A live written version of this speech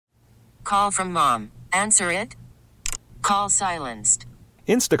call from mom. Answer it. Call silenced.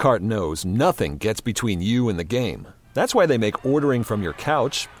 Instacart knows nothing gets between you and the game. That's why they make ordering from your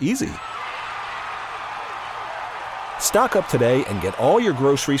couch easy. Stock up today and get all your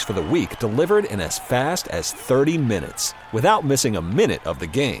groceries for the week delivered in as fast as 30 minutes without missing a minute of the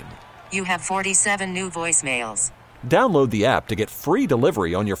game. You have 47 new voicemails. Download the app to get free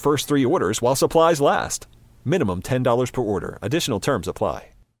delivery on your first 3 orders while supplies last. Minimum $10 per order. Additional terms apply.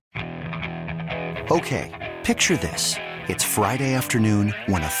 Okay, picture this. It's Friday afternoon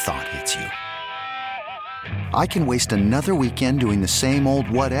when a thought hits you. I can waste another weekend doing the same old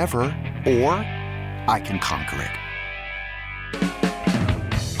whatever, or I can conquer it.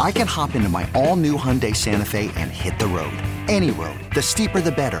 I can hop into my all-new Hyundai Santa Fe and hit the road. Any road. The steeper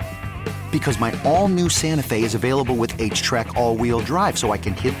the better. Because my all-new Santa Fe is available with H-Track all-wheel drive, so I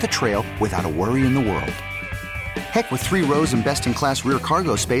can hit the trail without a worry in the world. Heck, with 3 rows and best-in-class rear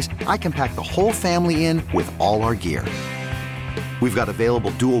cargo space, I can pack the whole family in with all our gear. We've got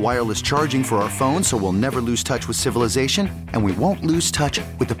available dual wireless charging for our phones, so we'll never lose touch with civilization, and we won't lose touch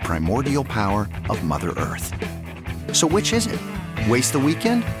with the primordial power of Mother Earth. So which is it? Waste the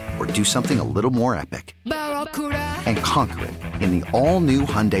weekend or do something a little more epic? And conquer it in the all-new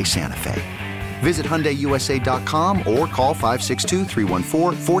Hyundai Santa Fe. Visit HyundaiUSA.com or call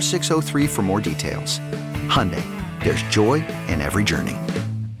 562-314-4603 for more details. Hyundai, there's joy in every journey.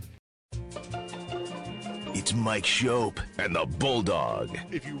 It's Mike Shope and the Bulldog.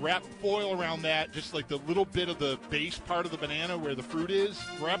 If you wrap foil around that, just like the little bit of the base part of the banana where the fruit is,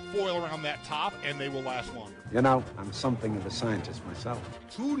 wrap foil around that top and they will last longer. You know, I'm something of a scientist myself.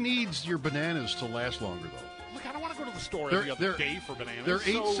 Who needs your bananas to last longer, though? Look, I don't want to go to the store every other day for bananas. They're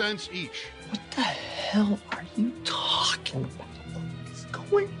 8 cents each. What the hell are you talking about? What is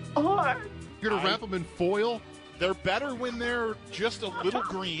going on? You're going to wrap them in foil? They're better when they're just a little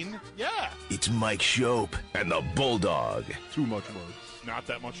green. Yeah. It's Mike Shope and the Bulldog. Too much work. Not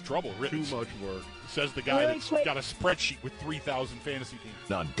that much trouble. Too much work. Says the guy that's got a spreadsheet with 3,000 fantasy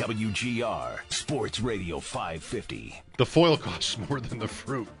teams. On WGR, Sports Radio 550. The foil costs more than the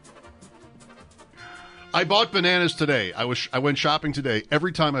fruit. I bought bananas today. I went shopping today.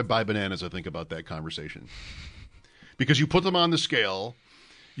 Every time I buy bananas, I think about that conversation. Because you put them on the scale.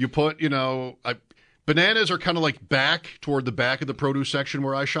 You put, bananas are kind of like back toward the back of the produce section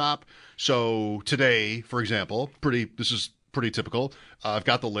where I shop. So today, for example, this is pretty typical. I've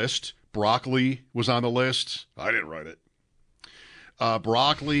got the list. Broccoli was on the list. I didn't write it.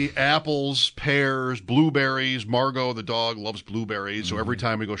 Broccoli, apples, pears, blueberries. Margot, the dog, loves blueberries. So every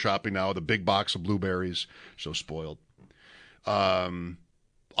time we go shopping now, the big box of blueberries. So spoiled. Iceberg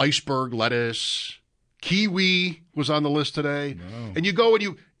lettuce. Kiwi was on the list today. No. And you go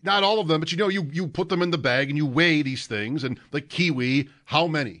and not all of them, but you put them in the bag and you weigh these things. And like kiwi, how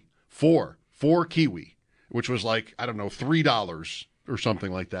many? 4 kiwi, which was like, I don't know, $3 or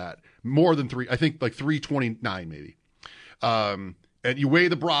something like that. More than 3, I think like $3.29 maybe. And you weigh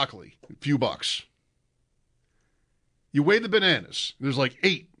the broccoli, a few bucks. You weigh the bananas, there's like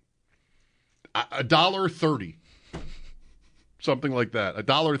 8. $1.30. Something like that.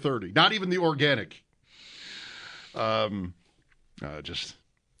 $1.30. Not even the organic. Just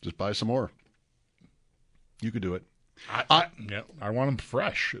buy some more. You could do it. I want them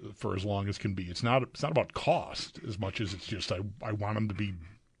fresh for as long as can be. It's not about cost as much as it's just I want them to be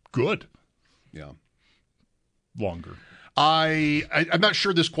good. Yeah. Longer. I'm not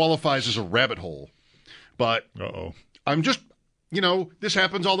sure this qualifies as a rabbit hole, but I'm just, this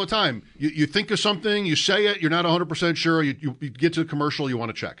happens all the time. You think of something, you say it, you're not 100% sure, you get to the commercial, you want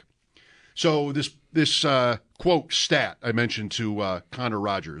to check. So this quote stat I mentioned to Connor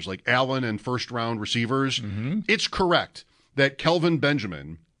Rogers, like Allen and first-round receivers, it's correct that Kelvin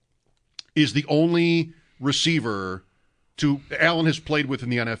Benjamin is the only receiver Allen has played with in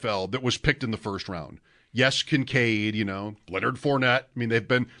the NFL that was picked in the first round. Yes, Kincaid, Leonard Fournette. I mean, there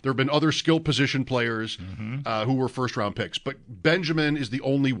have been other skill position players who were first-round picks, but Benjamin is the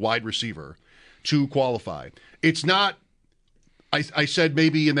only wide receiver to qualify. It's not. I said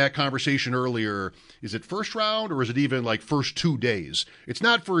maybe in that conversation earlier, is it first round or is it even like first 2 days? It's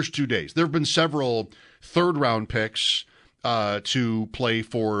not first 2 days. There have been several third-round picks to play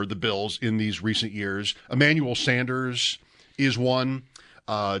for the Bills in these recent years. Emmanuel Sanders is one.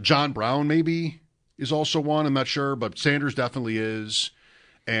 John Brown maybe is also one. I'm not sure, but Sanders definitely is.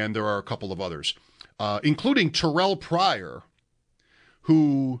 And there are a couple of others, including Terrell Pryor,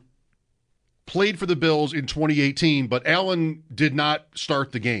 who played for the Bills in 2018, but Allen did not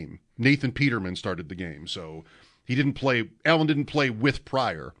start the game. Nathan Peterman started the game, so he didn't play. Allen didn't play with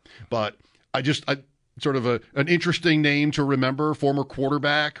Pryor, but sort of an interesting name to remember, former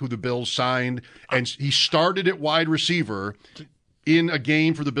quarterback who the Bills signed, and he started at wide receiver in a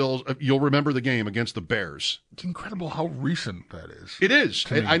game for the Bills. You'll remember the game against the Bears. It's incredible how recent that is. It is.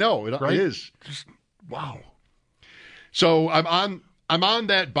 I know. It is. Just wow. So I'm on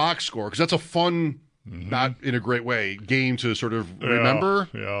that box score because that's a fun, not in a great way, game to sort of remember.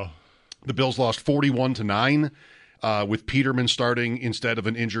 Yeah. The Bills lost 41-9 with Peterman starting instead of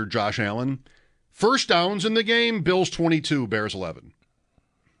an injured Josh Allen. First downs in the game, Bills 22, Bears 11.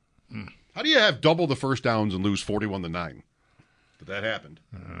 How do you have double the first downs and lose 41-9? But that happened.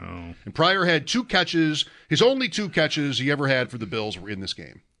 Oh. And Pryor had 2 catches. His only 2 catches he ever had for the Bills were in this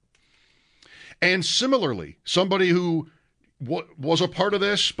game. And similarly, somebody who was a part of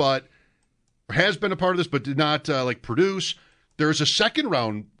this, but has been a part of this, but did not produce. There's a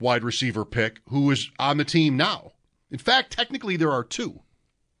second-round wide receiver pick who is on the team now. In fact, technically there are 2.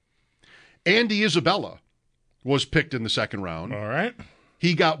 Andy Isabella was picked in the second round. All right.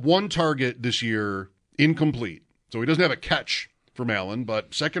 He got 1 target this year, incomplete. So he doesn't have a catch from Allen,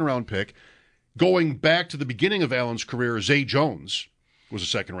 but second-round pick. Going back to the beginning of Allen's career, Zay Jones was a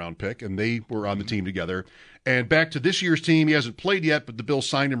second-round pick, and they were on the team together. And back to this year's team, he hasn't played yet, but the Bills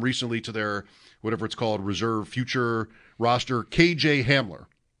signed him recently to their, whatever it's called, reserve future roster, KJ Hamler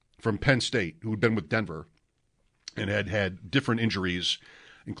from Penn State, who had been with Denver and had different injuries,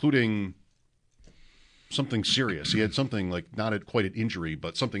 including something serious. He had something like not quite an injury,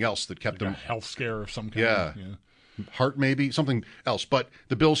 but something else that kept him. A health scare of some kind. Yeah. Heart maybe, something else. But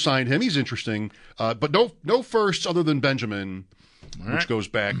the Bills signed him. He's interesting. But no firsts other than Benjamin, which goes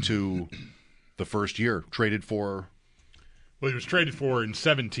back to the first year. Traded for. Well, he was traded for in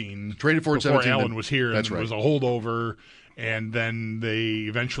 17. Traded for in 17. Before Allen was here. That's and right. It was a holdover. And then they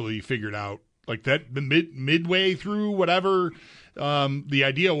eventually figured out, like that midway through whatever, the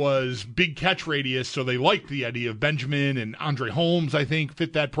idea was big catch radius, so they liked the idea of Benjamin, and Andre Holmes, I think,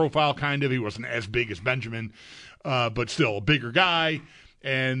 fit that profile kind of. He wasn't as big as Benjamin, but still a bigger guy.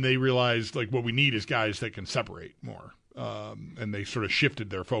 And they realized, like, what we need is guys that can separate more. And they sort of shifted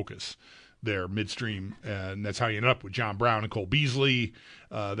their focus there midstream, and that's how you ended up with John Brown and Cole Beasley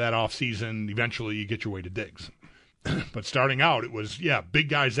that offseason. Eventually you get your way to Diggs. But starting out, it was, big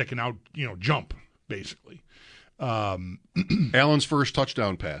guys that can jump, basically. Allen's first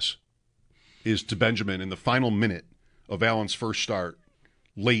touchdown pass is to Benjamin in the final minute of Allen's first start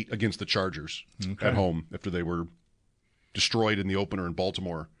late against the Chargers at home after they were destroyed in the opener in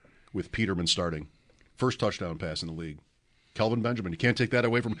Baltimore with Peterman starting. First touchdown pass in the league. Kelvin Benjamin, you can't take that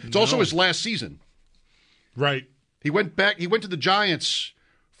away from him. It's also his last season. Right. He went to the Giants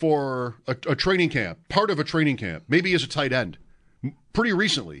for a training camp, part of a training camp, maybe as a tight end, pretty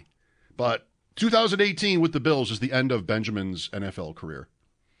recently. But 2018 with the Bills is the end of Benjamin's NFL career.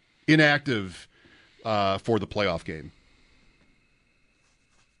 Inactive for the playoff game.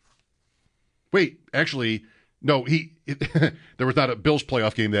 Wait, actually, no, there was not a Bills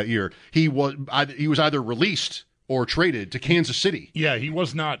playoff game that year. He was either released or traded to Kansas City. Yeah, he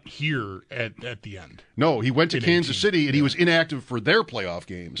was not here at the end. No, he went to Kansas City, and he was inactive for their playoff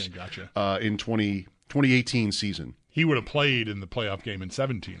games. Okay, gotcha. In 2018 season. He would have played in the playoff game in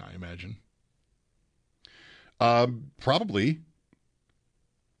 17, I imagine. Probably.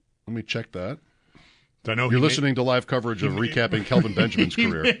 Let me check that. I know you're listening to live coverage of recapping Kelvin Benjamin's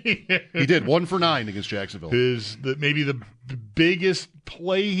career. He did 1 for 9 against Jacksonville. Maybe the biggest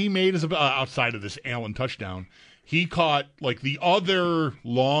play he made is outside of this Allen touchdown. He caught like the other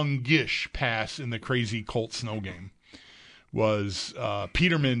longish pass in the crazy Colts snow game was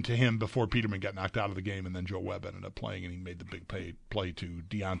Peterman to him before Peterman got knocked out of the game, and then Joe Webb ended up playing, and he made the big play to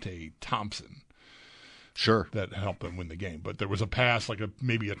Deontay Thompson. Sure. That helped them win the game. But there was a pass, like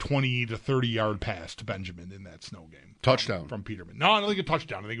maybe a 20 to 30-yard pass to Benjamin in that snow game. Touchdown. From Peterman. No, I don't think a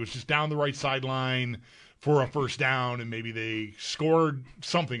touchdown. I think it was just down the right sideline for a first down, and maybe they scored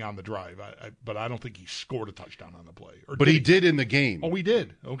something on the drive. But I don't think he scored a touchdown on the play. But he did in the game. Oh, he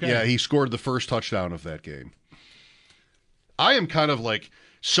did? Okay. Yeah, he scored the first touchdown of that game. I am kind of like...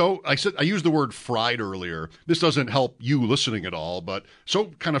 So I used the word fried earlier. This doesn't help you listening at all, but so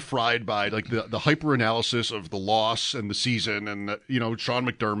kind of fried by like the hyper analysis of the loss and the season, and Sean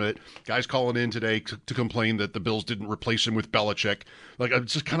McDermott, guys calling in today to complain that the Bills didn't replace him with Belichick. Like I'm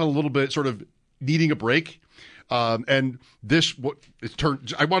just kind of a little bit sort of needing a break. And this, what it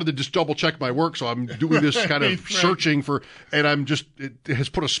turned, I wanted to just double check my work, so I'm doing this kind of searching for, and it has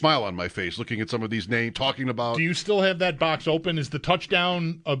put a smile on my face looking at some of these names, talking about. Do you still have that box open? Is the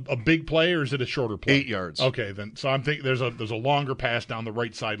touchdown a big play or is it a shorter play? 8 yards. Okay, then. So I'm thinking there's a longer pass down the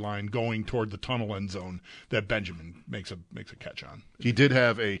right sideline going toward the tunnel end zone that Benjamin makes a catch on. He did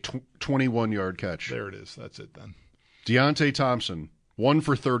have a 21-yard catch. There it is. That's it then. Deontay Thompson, 1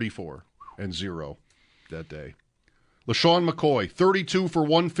 for 34 and 0 that day. LaShawn McCoy, 32 for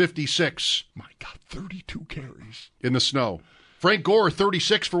 156. My God, 32 carries. In the snow. Frank Gore,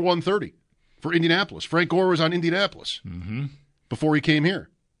 36 for 130 for Indianapolis. Frank Gore was on Indianapolis before he came here.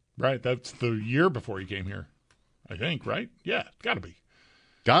 Right, that's the year before he came here, I think, right? Yeah, got to be.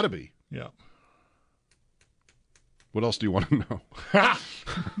 Got to be. Yeah. What else do you want to know?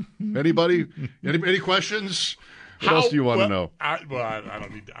 Anybody? Any questions? What else do you want to know? I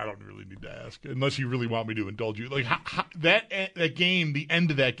don't really need to ask, unless you really want me to indulge you. Like that game, the end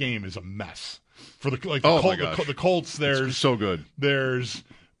of that game is a mess for the Colts. There's so good. There's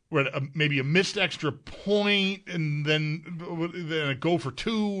maybe a missed extra point, and then a go for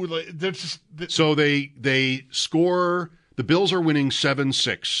two. So they score. The Bills are winning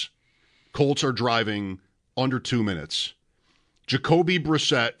 7-6. Colts are driving under 2 minutes. Jacoby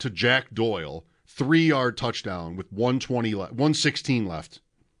Brissett to Jack Doyle. 3-yard touchdown with 116 left.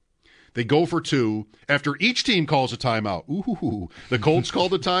 They go for two after each team calls a timeout. Ooh, the Colts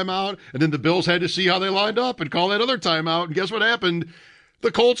called a timeout, and then the Bills had to see how they lined up and call that other timeout. And guess what happened?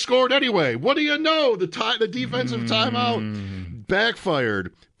 The Colts scored anyway. What do you know? The defensive timeout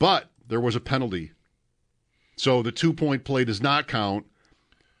backfired, but there was a penalty. So the 2-point play does not count.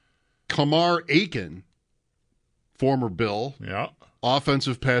 Kamar Aiken, former Bill,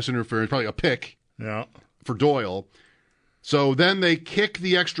 offensive pass interference, probably a pick. Yeah, for Doyle. So then they kick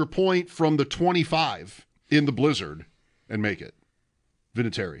the extra point from the 25 in the blizzard and make it.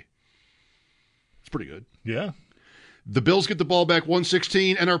 Vinatieri. It's pretty good. Yeah. The Bills get the ball back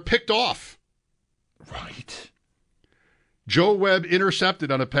 116 and are picked off. Right. Joe Webb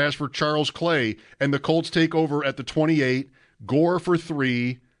intercepted on a pass for Charles Clay, and the Colts take over at the 28. Gore for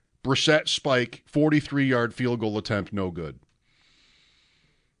 3. Brissett spike, 43-yard field goal attempt, no good.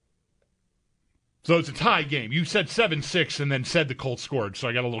 So it's a tie game. You said 7-6 and then said the Colts scored, so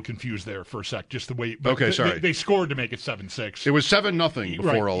I got a little confused there for a sec. Just the way. Okay, sorry. They scored to make it 7-6. It was 7-0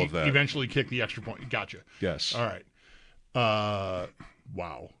 before all of that. Eventually kicked the extra point. Gotcha. Yes. All right.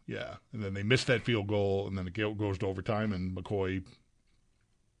 Wow. Yeah. And then they missed that field goal, and then it goes to overtime, and McCoy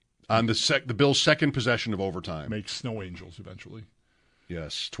on the Bills' second possession of overtime makes snow angels eventually.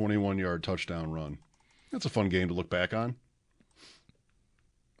 Yes, 21-yard touchdown run. That's a fun game to look back on.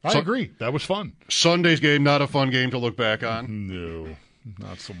 I agree. That was fun. Sunday's game, not a fun game to look back on. No,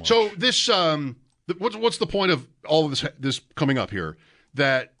 not so much. So this, what's the point of all of this coming up here?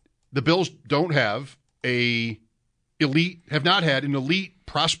 That the Bills don't have have not had an elite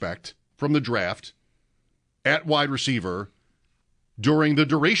prospect from the draft at wide receiver during the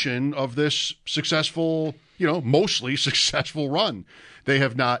duration of this successful, mostly successful run. They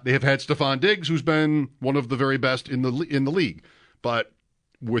have had Stephon Diggs, who's been one of the very best in the league, but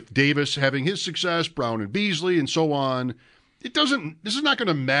with Davis having his success, Brown and Beasley, and so on, this is not going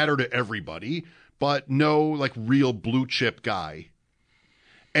to matter to everybody, but no real blue chip guy.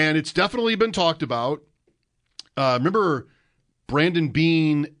 And it's definitely been talked about. Remember Brandon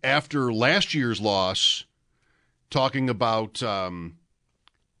Beane after last year's loss talking about,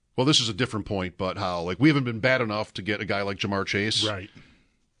 this is a different point, but how we haven't been bad enough to get a guy like Jamar Chase. Right.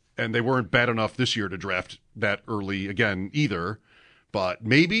 And they weren't bad enough this year to draft that early again either. But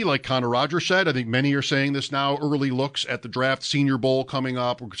maybe, like Connor Rogers said, I think many are saying this now, early looks at the draft, Senior Bowl coming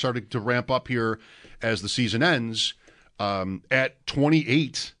up. We're starting to ramp up here as the season ends. At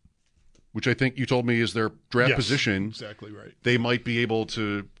 28, which I think you told me is their draft position. Exactly right. They might be able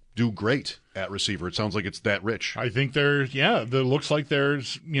to do great at receiver. It sounds like it's that rich. I think there looks like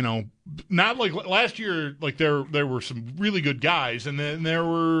there's, not like last year, there were some really good guys, and then there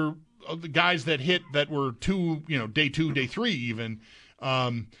were the guys that hit that were day 2, day 3 even.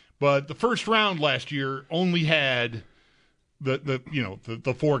 But the first round last year only had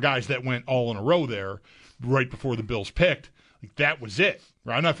the 4 guys that went all in a row there right before the Bills picked. That was it.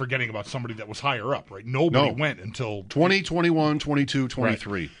 Right? I'm not forgetting about somebody that was higher up, right? Nobody went until 20, 21, 22,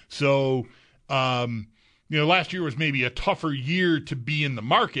 23. Right. So, last year was maybe a tougher year to be in the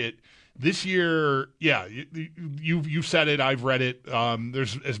market. This year, you've said it, I've read it.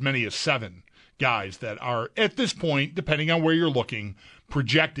 There's as many as 7 guys that are, at this point, depending on where you're looking,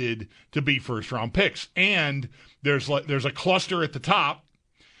 projected to be first-round picks. And there's a cluster at the top,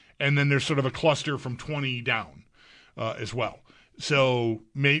 and then there's sort of a cluster from 20 down. as well. So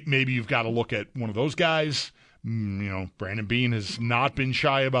maybe you've got to look at one of those guys. Brandon Beane has not been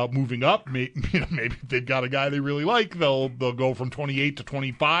shy about moving up. Maybe if they've got a guy they really like, they'll go from 28 to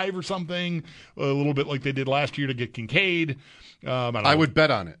 25 or something, a little bit like they did last year to get Kincaid. I would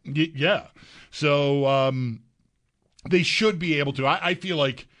bet on it. Yeah. So they should be able to. I feel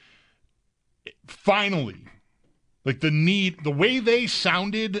like finally, like the way they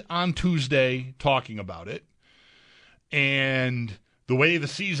sounded on Tuesday talking about it, and the way the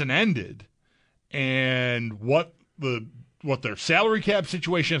season ended, and what their salary cap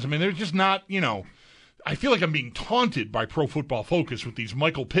situation is. I mean, they're just not, I feel like I'm being taunted by Pro Football Focus with these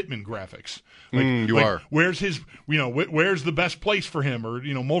Michael Pittman graphics. You are. Where's his, where's the best place for him, or,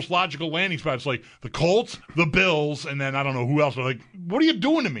 most logical landing spot? It's like the Colts, the Bills, and then I don't know who else. They're like, what are you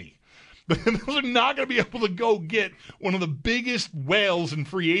doing to me? Those are not going to be able to go get one of the biggest whales in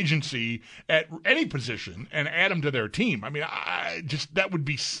free agency at any position and add him to their team. I mean, that would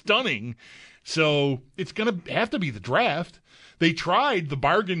be stunning. So it's going to have to be the draft. They tried the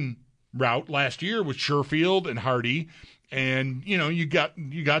bargain route last year with Sherfield and Hardy, and you got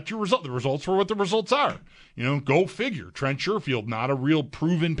your result. The results were what the results are. Go figure. Trent Sherfield, not a real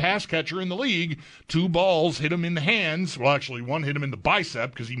proven pass catcher in the league. 2 balls hit him in the hands. Well, actually, one hit him in the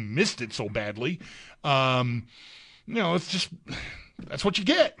bicep because he missed it so badly. It's just that's what you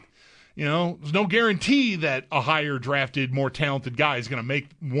get. There's no guarantee that a higher drafted, more talented guy is going to make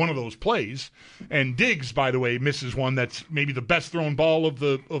one of those plays. And Diggs, by the way, misses one that's maybe the best thrown ball of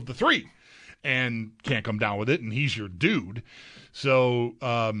the 3, and can't come down with it. And he's your dude. So,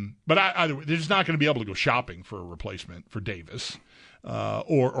 but either way, they're just not going to be able to go shopping for a replacement for Davis,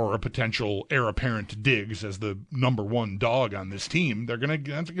 or a potential heir apparent to Diggs as the number 1 dog on this team. They're going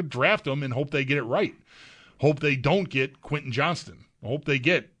to have to draft him and hope they get it right. Hope they don't get Quentin Johnston. I hope they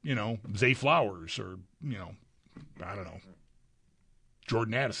get, Zay Flowers or, I don't know,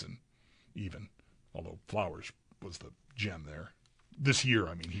 Jordan Addison even. Although Flowers was the gem there. This year,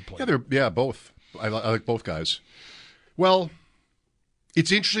 I mean, he played. Yeah, both. I like both guys. Well,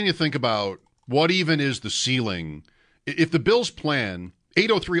 it's interesting to think about what even is the ceiling. If the Bills' plan,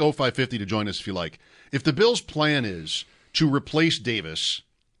 803-0550 to join us if you like. If the Bills' plan is to replace Davis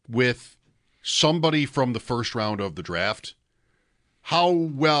with somebody from the first round of the draft, how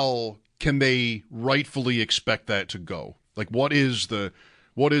well can they rightfully expect that to go? Like, what is the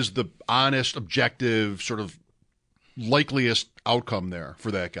honest, objective, sort of likeliest outcome there for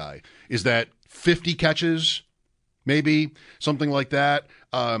that guy? Is that 50 catches, maybe something like that?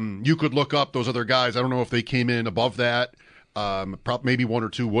 You could look up those other guys. I don't know if they came in above that. Maybe 1 or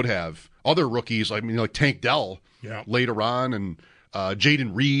 2 would have. Other rookies, like Tank Dell later on, and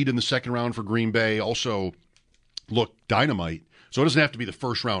Jaden Reed in the second round for Green Bay also looked dynamite. So it doesn't have to be the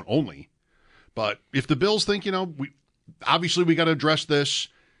first round only. But if the Bills think, we got to address this,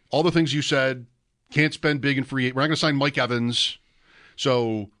 all the things you said, can't spend big in free. We're not going to sign Mike Evans.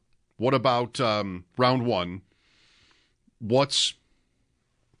 So what about round 1? What's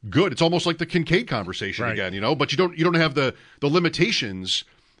good? It's almost like the Kincaid conversation again, but you don't have the limitations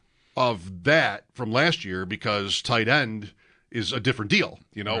of that from last year because tight end is a different deal.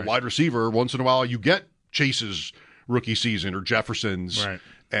 Wide receiver, once in a while you get Chase's rookie season or Jefferson's,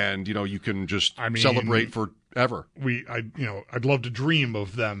 and you can just celebrate forever. I'd love to dream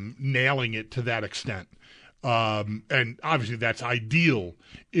of them nailing it to that extent. And obviously that's ideal,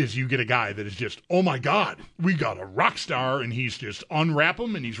 is you get a guy that is just, oh my God, we got a rock star, and he's just unwrap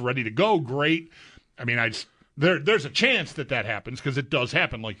him and he's ready to go. Great. I mean, there's a chance that happens, because it does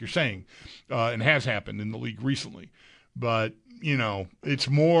happen, like you're saying, and has happened in the league recently. But, it's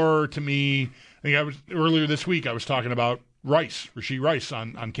more to me. I think earlier this week I was talking about Rashee Rice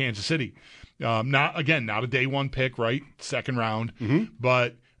on Kansas City. Not a day 1 pick, right? Second round,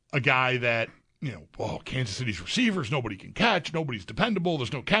 but a guy that, Kansas City's receivers, nobody can catch, nobody's dependable,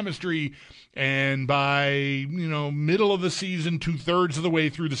 there's no chemistry. And by, middle of the season, 2/3 of the way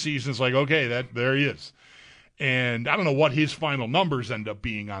through the season, it's like, okay, there he is. And I don't know what his final numbers end up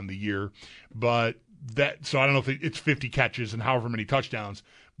being on the year, but so I don't know if it's 50 catches and however many touchdowns,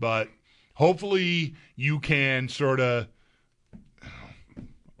 but hopefully you can sort of,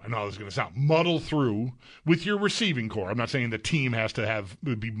 I know this is going to sound, muddle through with your receiving core. I'm not saying the team has to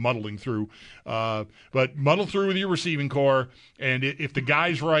be muddling through, but muddle through with your receiving core. And if the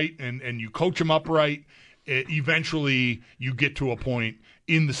guy's right and you coach him up right, eventually you get to a point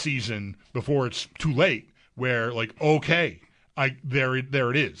in the season before it's too late where, like, okay, there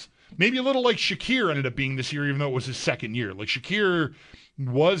it is. Maybe a little like Shakir ended up being this year, even though it was his second year. Like, Shakir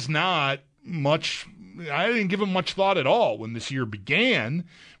was not much. I didn't give him much thought at all when this year began.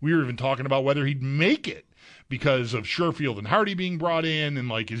 We were even talking about whether he'd make it. because of Sherfield and Hardy being brought in, and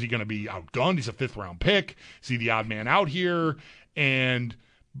like, is he going to be outgunned? He's a 5th-round pick. Is he the odd man out here? And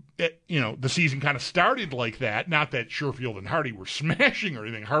the season kind of started like that. Not that Sherfield and Hardy were smashing or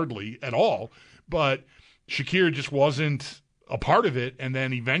anything, hardly at all, but Shakir just wasn't a part of it, and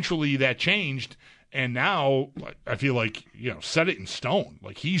then eventually that changed, and now I feel like, set it in stone.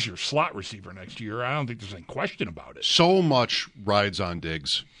 Like, he's your slot receiver next year. I don't think there's any question about it. So much rides on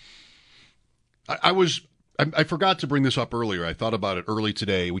Diggs. I forgot to bring this up earlier. I thought about it early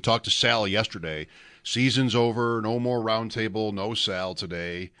today. We talked to Sal yesterday. Season's over. No more roundtable. No Sal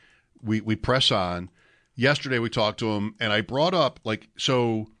today. We press on. Yesterday we talked to him, and I brought up,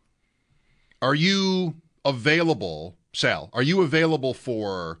 so are you available, Sal? Are you available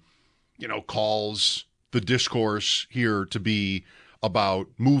for, calls, the discourse here to be about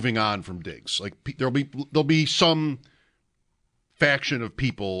moving on from Diggs? Like, there'll be some faction of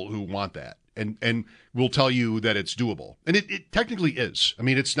people who want that. And we'll tell you that it's doable. And it technically is. I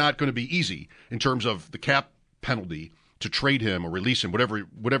mean, it's not going to be easy in terms of the cap penalty to trade him or release him,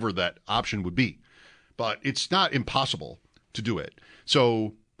 whatever that option would be. But it's not impossible to do it.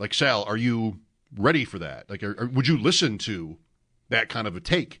 So, Sal, are you ready for that? Would you listen to that kind of a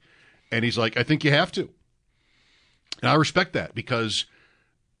take? And he's like, I think you have to. And I respect that, because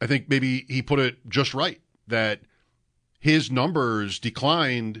I think maybe he put it just right, that his numbers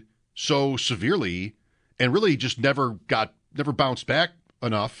declined so severely and really just never bounced back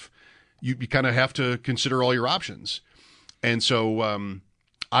enough. You kind of have to consider all your options. And so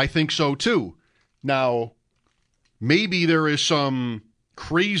I think so too. Now, maybe there is some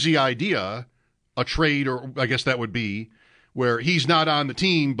crazy idea, a trade, or I guess that would be, where he's not on the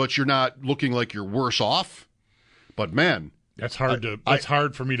team, but you're not looking like you're worse off. But man, that's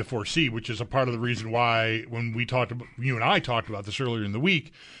hard for me to foresee, which is a part of the reason why when you and I talked about this earlier in the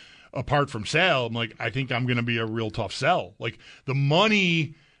week, apart from Sal, I'm like, I think I'm going to be a real tough sell. Like, the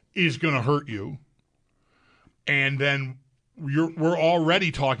money is going to hurt you, and then we're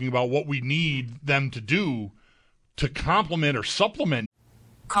already talking about what we need them to do to complement or supplement.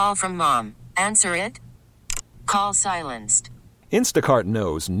 Call from mom. Answer it. Call silenced. Instacart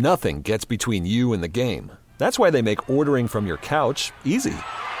knows nothing gets between you and the game. That's why they make ordering from your couch easy.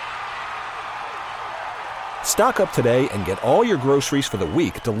 Stock up today and get all your groceries for the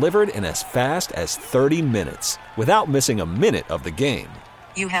week delivered in as fast as 30 minutes without missing a minute of the game.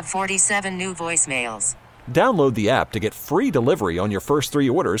 You have 47 new voicemails. Download the app to get free delivery on your first 3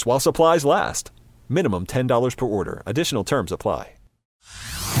 orders while supplies last. Minimum $10 per order. Additional terms apply.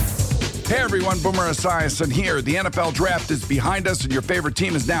 Hey everyone, Boomer Esiason here. The NFL Draft is behind us and your favorite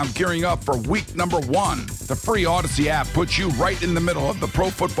team is now gearing up for week number 1. The free Odyssey app puts you right in the middle of the pro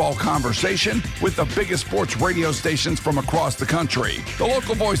football conversation with the biggest sports radio stations from across the country. The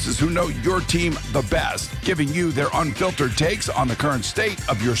local voices who know your team the best, giving you their unfiltered takes on the current state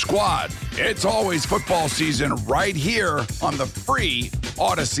of your squad. It's always football season right here on the free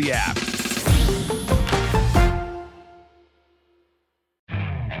Odyssey app.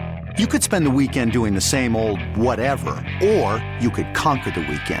 You could spend the weekend doing the same old whatever, or you could conquer the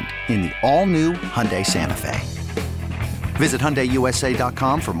weekend in the all-new Hyundai Santa Fe. Visit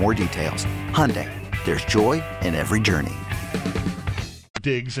HyundaiUSA.com for more details. Hyundai, there's joy in every journey.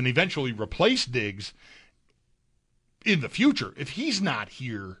 Diggs and eventually replace Diggs in the future. If he's not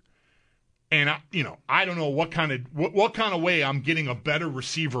here, and I don't know what kind of way I'm getting a better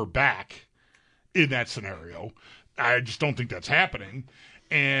receiver back in that scenario. I just don't think that's happening.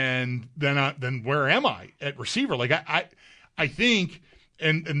 And then where am I at receiver? Like, I think,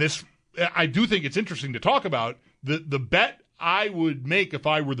 and this, I do think it's interesting to talk about the bet I would make if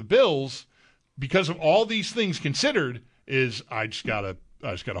I were the Bills, because of all these things considered, is I just gotta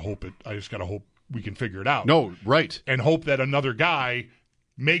hope we can figure it out. No, right. And hope that another guy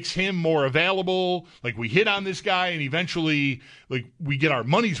makes him more available. Like, we hit on this guy and eventually, like, we get our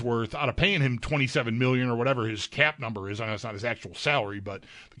money's worth out of paying him $27 million or whatever his cap number is. I know it's not his actual salary, but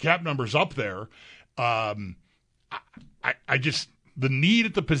the cap number's up there. I just, the need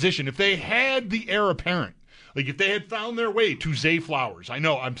at the position, if they had the heir apparent, like if they had found their way to Zay Flowers, I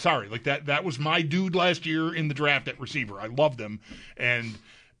know, I'm sorry, like that was my dude last year in the draft at receiver. I loved him. And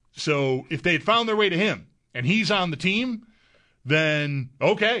so if they had found their way to him and he's on the team, then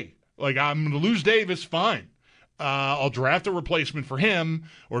okay, like, I'm going to lose Davis, fine. I'll draft a replacement for him,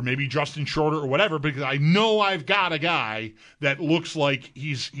 or maybe Justin Shorter or whatever, because I know I've got a guy that looks like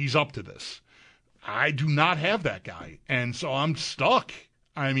he's up to this. I do not have that guy, and so I'm stuck.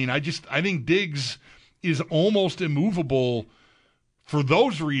 I mean, I think Diggs is almost immovable for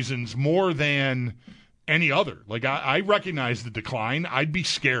those reasons more than any other. Like, I recognize the decline. I'd be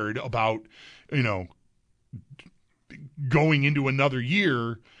scared about, going into another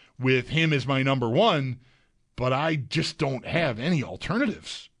year with him as my number one, but I just don't have any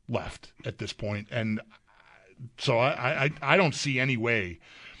alternatives left at this point. And so I don't see any way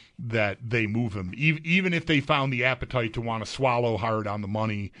that they move him, even if they found the appetite to want to swallow hard on the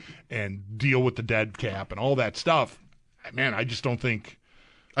money and deal with the dead cap and all that stuff. Man, I just don't think.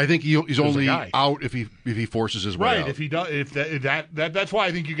 I think he's only out if he forces his way right. out. If he does, if that's why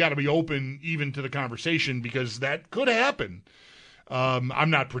I think you got to be open even to the conversation, because that could happen.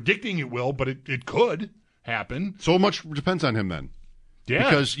 I'm not predicting it will, but it could happen. So much depends on him then. Yeah,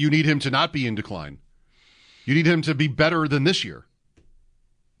 because you need him to not be in decline. You need him to be better than this year.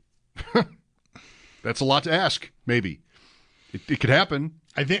 That's a lot to ask. Maybe it could happen.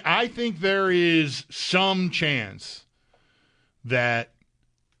 I think there is some chance that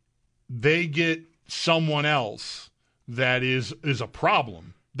they get someone else that is a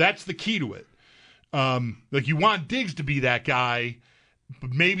problem. That's the key to it. Like, you want Diggs to be that guy,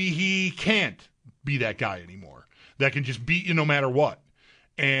 but maybe he can't be that guy anymore. That can just beat you no matter what.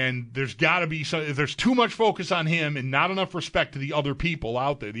 And there's got to be if there's too much focus on him and not enough respect to the other people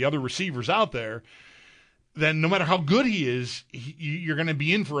out there, the other receivers out there, then no matter how good he is, you're going to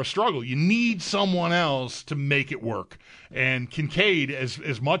be in for a struggle. You need someone else to make it work. And Kincaid,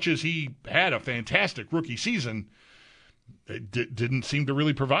 as much as he had a fantastic rookie season, didn't seem to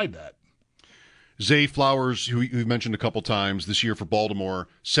really provide that. Zay Flowers, who we've mentioned a couple times this year for Baltimore,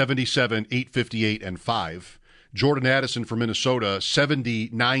 77, 858, and 5. Jordan Addison for Minnesota,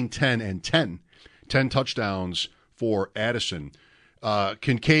 70, 9, 10, and 10. 10 touchdowns for Addison.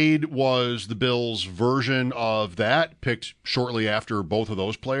 Kincaid was the Bills' version of that, picked shortly after both of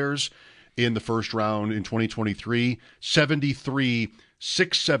those players in the first round in 2023. 73,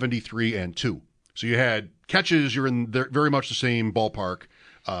 673, and 2. So you had catches, you're in very much the same ballpark,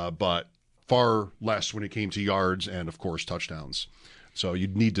 but far less when it came to yards and, of course, touchdowns. So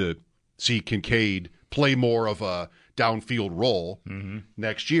you'd need to see Kincaid play more of a downfield role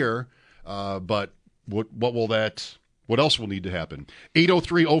next year. But what else will need to happen?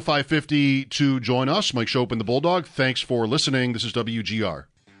 803-0550 to join us. Mike Schopp and the Bulldog. Thanks for listening. This is WGR.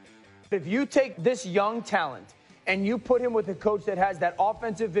 If you take this young talent and you put him with a coach that has that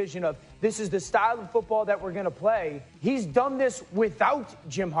offensive vision of this is the style of football that we're going to play, he's done this without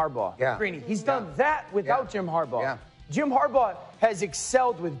Jim Harbaugh. Yeah. Greeny, he's done that without Jim Harbaugh. Yeah. Jim Harbaugh has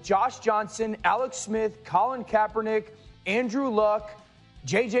excelled with Josh Johnson, Alex Smith, Colin Kaepernick, Andrew Luck,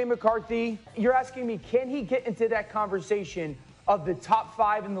 J.J. McCarthy. You're asking me, can he get into that conversation of the top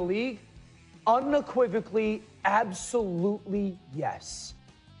 5 in the league? Unequivocally, absolutely yes.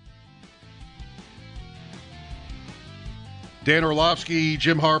 Dan Orlovsky,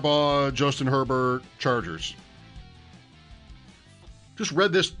 Jim Harbaugh, Justin Herbert, Chargers. Just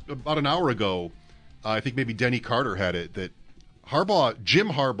read this about an hour ago. I think maybe Denny Carter had it, that Jim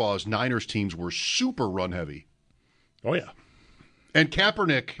Harbaugh's Niners teams were super run heavy. Oh, yeah. And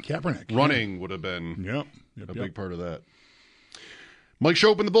Kaepernick running would have been a big part of that. Mike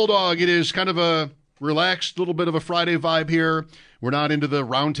Schopp and the Bulldog. It is kind of a relaxed, little bit of a Friday vibe here. We're not into the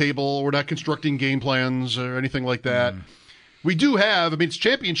round table. We're not constructing game plans or anything like that. We do have, it's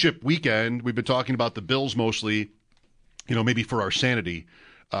championship weekend. We've been talking about the Bills mostly, maybe for our sanity.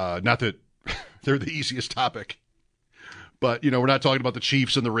 Not that they're the easiest topic. But, we're not talking about the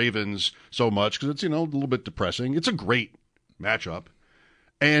Chiefs and the Ravens so much because it's, a little bit depressing. It's a great matchup.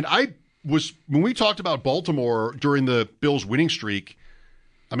 And when we talked about Baltimore during the Bills winning streak,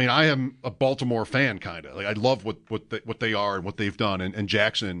 I am a Baltimore fan, kind of. Like, I love what they are and what they've done and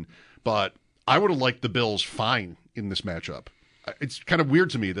Jackson. But I would have liked the Bills fine in this matchup. It's kind of weird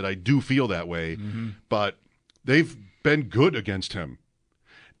to me that I do feel that way, but they've been good against him.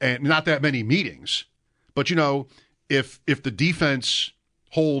 And not that many meetings. But, if the defense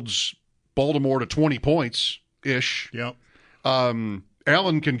holds Baltimore to 20 points-ish, Allen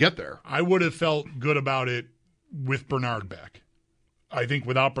can get there. I would have felt good about it with Bernard back. I think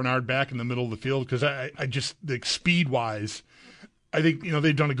without Bernard back in the middle of the field, because I just, like, speed-wise, I think,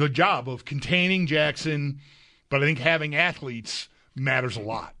 they've done a good job of containing Jackson, but I think having athletes matters a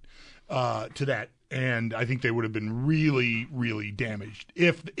lot to that. And I think they would have been really, really damaged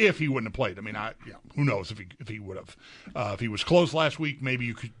if he wouldn't have played. Who knows if he would have. If he was close last week, maybe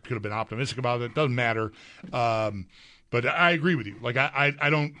you could have been optimistic about it. Doesn't matter. But I agree with you. Like I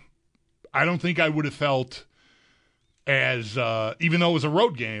don't think I would have felt as even though it was a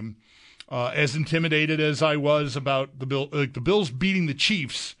road game, as intimidated as I was about the Bills beating the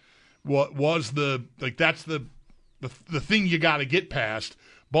Chiefs. Was that's the thing you got to get past.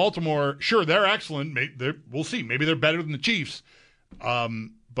 Baltimore, sure, they're excellent. We'll see. Maybe they're better than the Chiefs.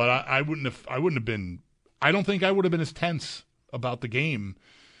 But I wouldn't have been I don't think I would have been as tense about the game.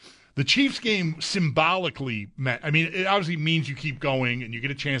 The Chiefs game symbolically meant, I mean, it obviously means you keep going and you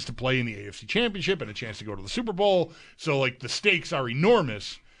get a chance to play in the AFC Championship and a chance to go to the Super Bowl. So, like, the stakes are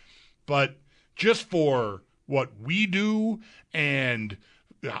enormous. But just for what we do and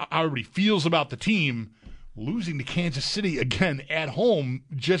how everybody feels about the team, losing to Kansas City again at home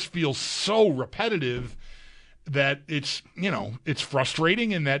just feels so repetitive that it's, it's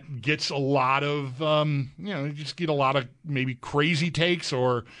frustrating, and that gets a lot of, you just get a lot of maybe crazy takes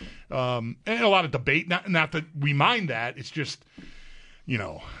or and a lot of debate. Not that we mind that. It's just,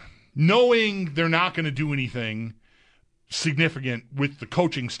 knowing they're not going to do anything significant with the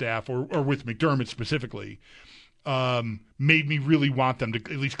coaching staff or with McDermott specifically made me really want them to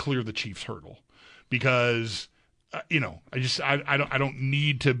at least clear the Chiefs hurdle, because I don't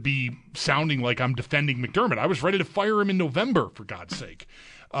need to be sounding like I'm defending McDermott. I was ready to fire him in November, for God's sake.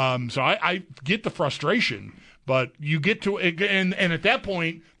 So I get the frustration, but you get to and at that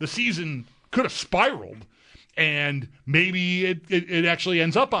point the season could have spiraled, and maybe it actually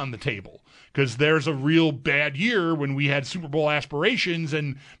ends up on the table, because there's a real bad year when we had Super Bowl aspirations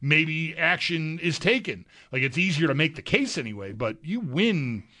and maybe action is taken. Like, it's easier to make the case anyway, but you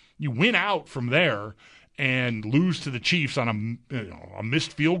win out from there and lose to the Chiefs on a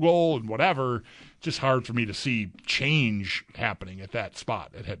missed field goal and whatever. Just hard for me to see change happening at that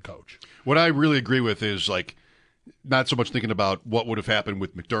spot at head coach. What I really agree with is, like, not so much thinking about what would have happened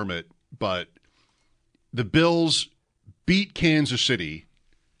with McDermott, but the Bills beat Kansas City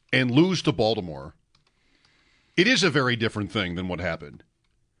and lose to Baltimore. It is a very different thing than what happened.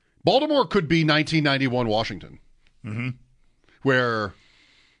 Baltimore could be 1991 Washington, where...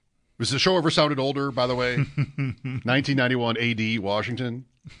 Was the show ever sounded older, by the way? 1991 AD Washington.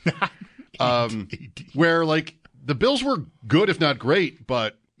 Where, like, the Bills were good, if not great,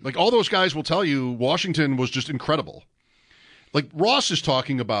 but, like, all those guys will tell you Washington was just incredible. Like, Ross is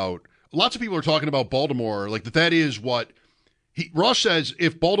talking about, lots of people are talking about Baltimore, like, that is what, Ross says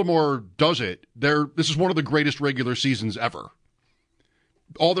if Baltimore does it, this is one of the greatest regular seasons ever.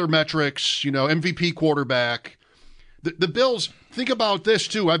 All their metrics, MVP quarterback. The Bills, think about this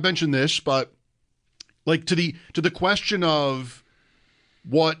too. I've mentioned this, but like to the question of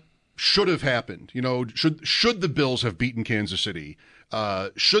what should have happened. Should the Bills have beaten Kansas City?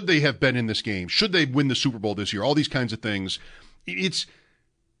 Should they have been in this game? Should they win the Super Bowl this year? All these kinds of things. It's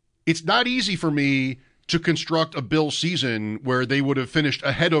not easy for me to construct a Bills season where they would have finished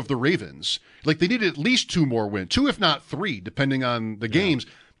ahead of the Ravens. Like, they needed at least 2 more wins, 2 if not 3, depending on the games.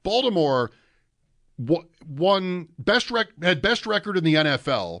 Baltimore had best record in the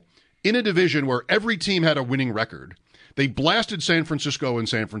NFL in a division where every team had a winning record. They blasted San Francisco in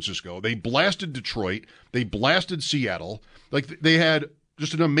San Francisco. They blasted Detroit. They blasted Seattle. Like, they had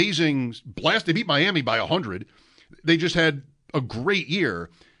just an amazing blast. They beat Miami by 100. They just had a great year.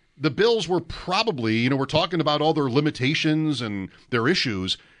 The Bills were probably, we're talking about all their limitations and their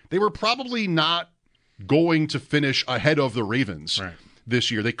issues. They were probably not going to finish ahead of the Ravens this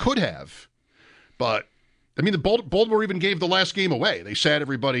year. They could have. But, I mean, the Baltimore even gave the last game away. They sat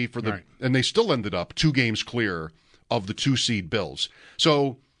everybody for the and they still ended up 2 games clear of the 2-seed Bills.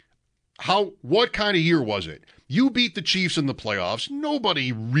 So, what kind of year was it? You beat the Chiefs in the playoffs.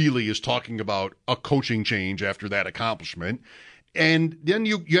 Nobody really is talking about a coaching change after that accomplishment. And then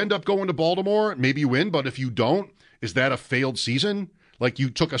you end up going to Baltimore. Maybe you win, but if you don't, is that a failed season? Like, you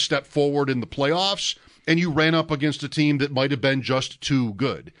took a step forward in the playoffs and you ran up against a team that might have been just too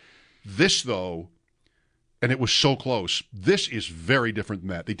good. This, though, and it was so close, this is very different than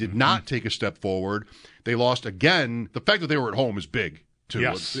that. They did not take a step forward. They lost again. The fact that they were at home is big, too.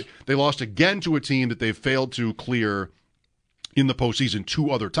 Yes. They lost again to a team that they've failed to clear in the postseason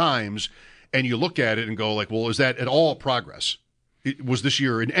 2 other times, and you look at it and go, like, well, is that at all progress? Was this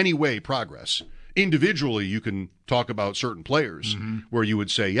year in any way progress? Individually, you can talk about certain players where you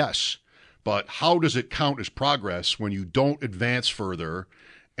would say yes, but how does it count as progress when you don't advance further?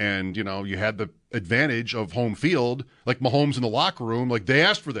 And, you had the advantage of home field, like Mahomes in the locker room, like, they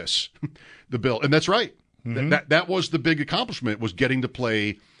asked for this, the Bill. And that's right. That was the big accomplishment, was getting to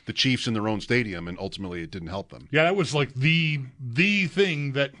play the Chiefs in their own stadium, and ultimately it didn't help them. Yeah, that was like the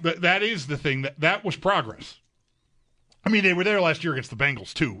thing that is the thing that was progress. I mean, they were there last year against the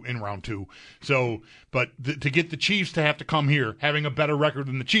Bengals, too, in round 2. So, but to get the Chiefs to have to come here, having a better record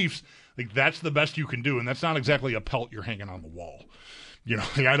than the Chiefs, like, that's the best you can do, and that's not exactly a pelt you're hanging on the wall.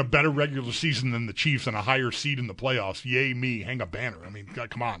 They had a better regular season than the Chiefs and a higher seed in the playoffs. Yay me, hang a banner. I mean, God,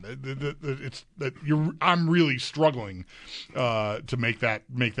 come on. I'm really struggling to make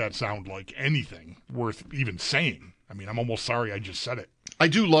that sound like anything worth even saying. I mean, I'm almost sorry I just said it. I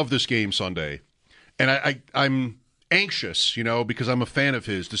do love this game Sunday. And I'm anxious, because I'm a fan of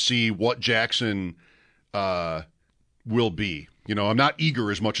his, to see what Jackson will be. I'm not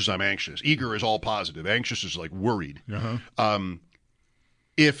eager as much as I'm anxious. Eager is all positive. Anxious is like worried.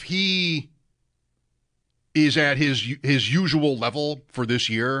 If he is at his usual level for this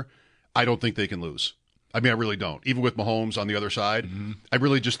year, I don't think they can lose. I mean, I really don't. Even with Mahomes on the other side, I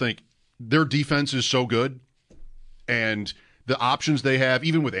really just think their defense is so good, and the options they have,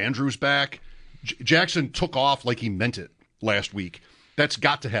 even with Andrews back, Jackson took off like he meant it last week. That's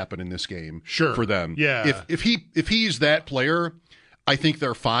got to happen in this game for them. Yeah. If he's that player, I think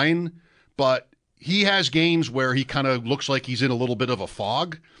they're fine, but he has games where he kind of looks like he's in a little bit of a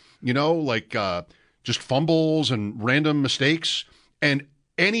fog, just fumbles and random mistakes, and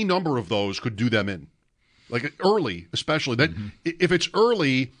any number of those could do them in. Like early, especially. That if it's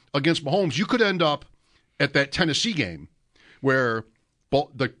early against Mahomes, you could end up at that Tennessee game where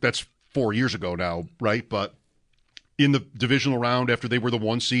that's 4 years ago now, right? But in the divisional round after they were the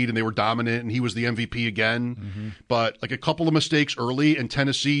 1 seed and they were dominant and he was the MVP again. But like a couple of mistakes early, and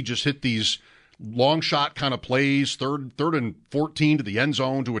Tennessee just hit these long shot kind of plays, third and 14 to the end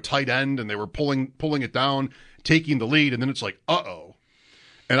zone to a tight end, and they were pulling it down, taking the lead, and then it's like, uh-oh.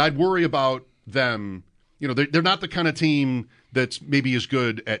 And I'd worry about them. They're not the kind of team that's maybe as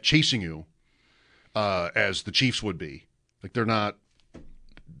good at chasing you as the Chiefs would be. Like they're a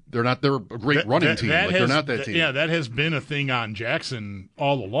great running team. They're not that team. Yeah, that has been a thing on Jackson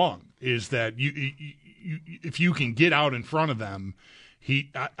all along, is that you if you can get out in front of them,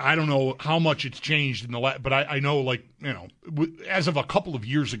 I don't know how much it's changed in the but I know, as of a couple of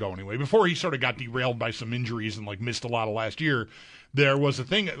years ago anyway, before he sort of got derailed by some injuries and missed a lot of last year, there was a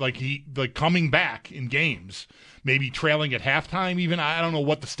thing he coming back in games, maybe trailing at halftime even. I don't know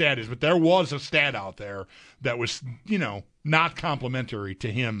what the stat is, but there was a stat out there that was, not complimentary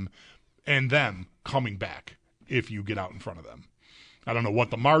to him and them coming back if you get out in front of them. I don't know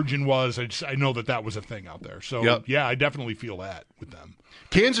what the margin was. I know that was a thing out there. So, Yeah, I definitely feel that with them.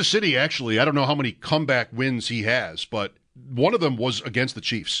 Kansas City, actually, I don't know how many comeback wins he has, but one of them was against the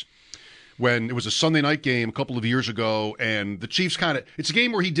Chiefs when it was a Sunday night game a couple of years ago, and the Chiefs it's a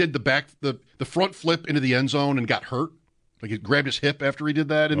game where he did the front flip into the end zone and got hurt. Like he grabbed his hip after he did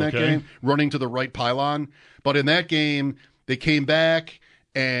that in that game, running to the right pylon. But in that game, they came back,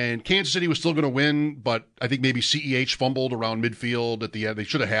 and Kansas City was still going to win, but I think maybe CEH fumbled around midfield at the end. They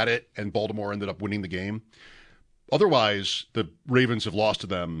should have had it, and Baltimore ended up winning the game. Otherwise, the Ravens have lost to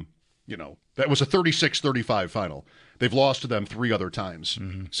them, that was a 36-35 final. They've lost to them 3 other times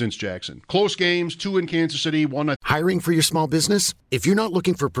since Jackson. Close games, 2 in Kansas City, 1. Hiring for your small business? If you're not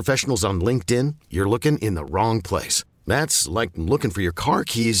looking for professionals on LinkedIn, you're looking in the wrong place. That's like looking for your car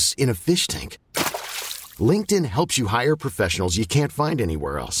keys in a fish tank. LinkedIn helps you hire professionals you can't find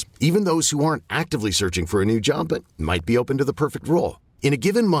anywhere else, even those who aren't actively searching for a new job but might be open to the perfect role. In a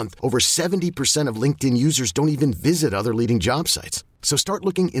given month, over 70% of LinkedIn users don't even visit other leading job sites. So start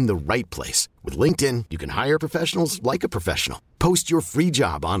looking in the right place. With LinkedIn, you can hire professionals like a professional. Post your free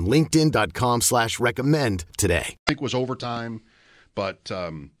job on linkedin.com/recommend today. I think was overtime, but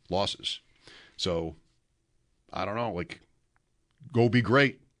losses. So, I don't know, go be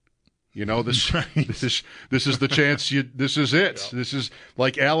great. This is the chance. This is it. Yeah. This is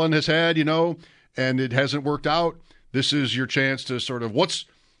like Allen has had, and it hasn't worked out. This is your chance to sort of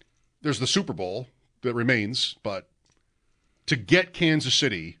there's the Super Bowl that remains, but to get Kansas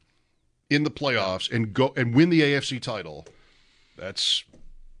City in the playoffs and go and win the AFC title, that's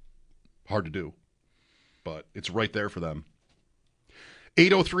hard to do, but it's right there for them.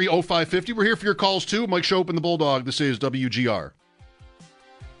 803-0550. We're here for your calls too. Mike Shope and the Bulldog. This is WGR.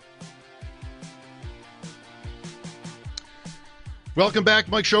 Welcome back.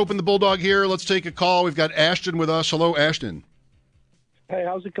 Mike Shope and the Bulldog here. Let's take a call. We've got Ashton with us. Hello, Ashton. Hey,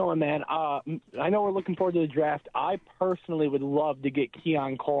 how's it going, man? I know we're looking forward to the draft. I personally would love to get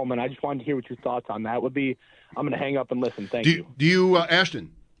Keon Coleman. I just wanted to hear what your thoughts on that would be. I'm going to hang up and listen. Thank you. Do you,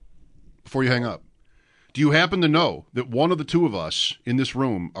 Ashton, before you hang up, do you happen to know that one of the two of us in this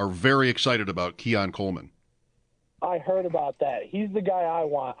room are very excited about Keon Coleman? I heard about that. He's the guy I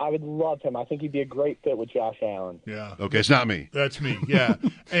want. I would love him. I think he'd be a great fit with Josh Allen. Yeah. Okay, it's not me. That's me. Yeah.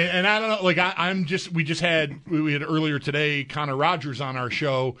 and I don't know. We had earlier today Connor Rogers on our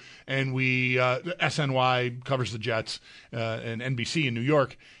show, and SNY covers the Jets and NBC in New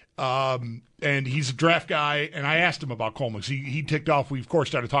York. And he's a draft guy, and I asked him about Coleman. He ticked off. We, of course,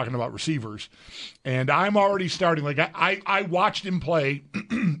 started talking about receivers. And I'm already starting. I watched him play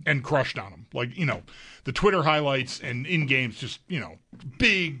and crushed on him. The Twitter highlights and in games, just,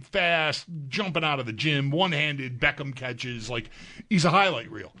 big, fast, jumping out of the gym, one-handed Beckham catches. He's a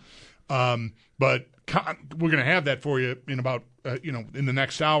highlight reel. But we're going to have that for you in about, in the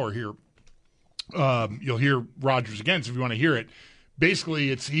next hour here. You'll hear Rodgers again, so if you want to hear it.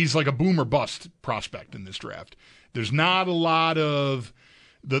 Basically, he's like a boom or bust prospect in this draft. There's not a lot of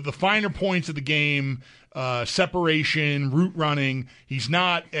the finer points of the game, separation, route running. He's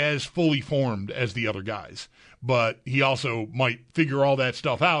not as fully formed as the other guys, but he also might figure all that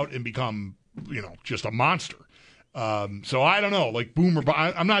stuff out and become, just a monster. So I don't know, like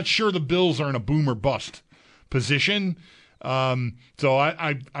I'm not sure the Bills are in a boom or bust position. So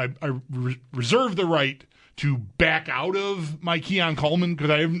I reserve the right to back out of my Keon Coleman because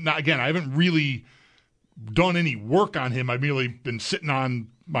I haven't really done any work on him. I've merely been sitting on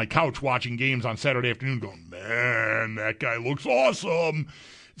my couch watching games on Saturday afternoon going, man, that guy looks awesome.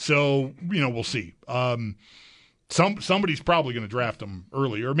 So, we'll see. Somebody's probably going to draft him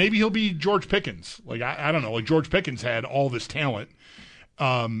early, or maybe he'll be George Pickens. Like, I don't know. Like, George Pickens had all this talent,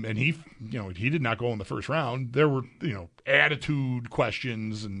 and he did not go in the first round. There were, attitude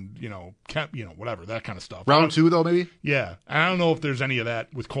questions and, whatever, that kind of stuff. Round 2, though, maybe? Yeah. I don't know if there's any of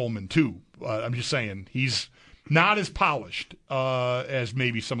that with Coleman, too. I'm just saying he's not as polished as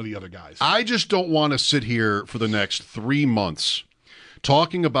maybe some of the other guys. I just don't want to sit here for the next 3 months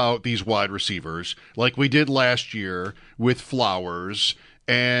talking about these wide receivers like we did last year with Flowers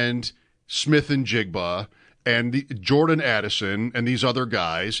and Smith and Jigba and Jordan Addison and these other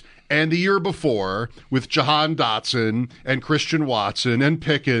guys, and the year before with Jahan Dotson and Christian Watson and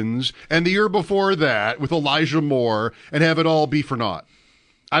Pickens, and the year before that with Elijah Moore, and have it all be for naught.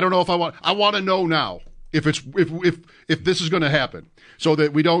 I don't know if I want to know now if this is going to happen, so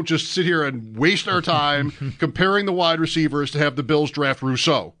that we don't just sit here and waste our time comparing the wide receivers to have the Bills draft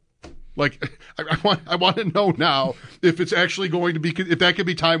Rousseau. Like, I want to know now if it's actually going to be, if that could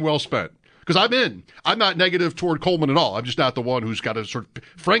be time well spent. Because I'm not negative toward Coleman at all. I'm just not the one who's got to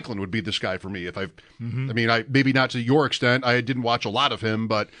Franklin would be this guy for me. Maybe not to your extent. I didn't watch a lot of him,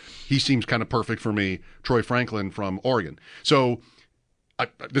 but he seems kind of perfect for me. Troy Franklin from Oregon. So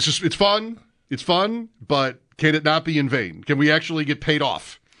it's fun. It's fun, but can it not be in vain? Can we actually get paid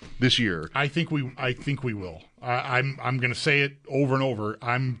off this year? I think we will. I'm going to say it over and over.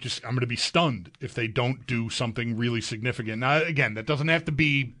 I'm going to be stunned if they don't do something really significant. Now, again, that doesn't have to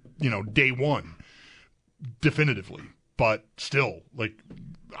be, day one definitively, but still, like,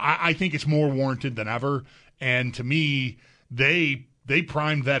 I think it's more warranted than ever. And to me, they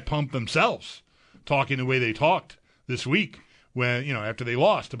primed that pump themselves, talking the way they talked this week. When, after they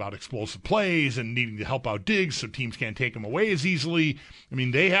lost, about explosive plays and needing to help out Diggs so teams can't take them away as easily. I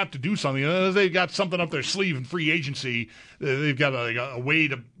mean, they have to do something. They've got something up their sleeve in free agency. They've got a way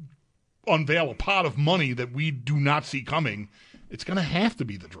to unveil a pot of money that we do not see coming. It's going to have to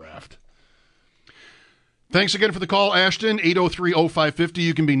be the draft. Thanks again for the call, Ashton. 803-0550.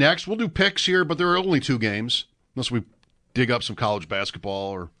 You can be next. We'll do picks here, but there are only 2 games, unless we dig up some college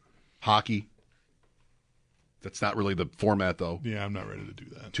basketball or hockey. That's not really the format, though. Yeah, I'm not ready to do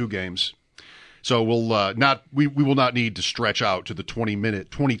that. 2 games. So we will not need to stretch out to the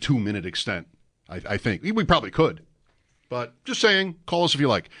 22-minute extent, I think. We probably could. But just saying, call us if you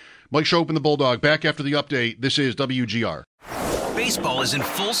like. Mike Shope and the Bulldog, back after the update. This is WGR. Baseball is in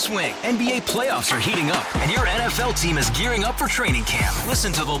full swing. NBA playoffs are heating up, and your NFL team is gearing up for training camp.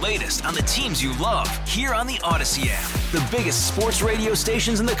 Listen to the latest on the teams you love here on the Odyssey app. The biggest sports radio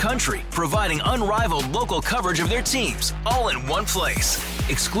stations in the country, providing unrivaled local coverage of their teams, all in one place.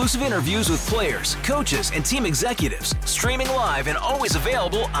 Exclusive interviews with players, coaches, and team executives, streaming live and always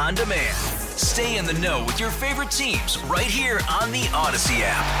available on demand. Stay in the know with your favorite teams right here on the Odyssey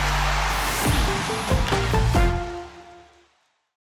app.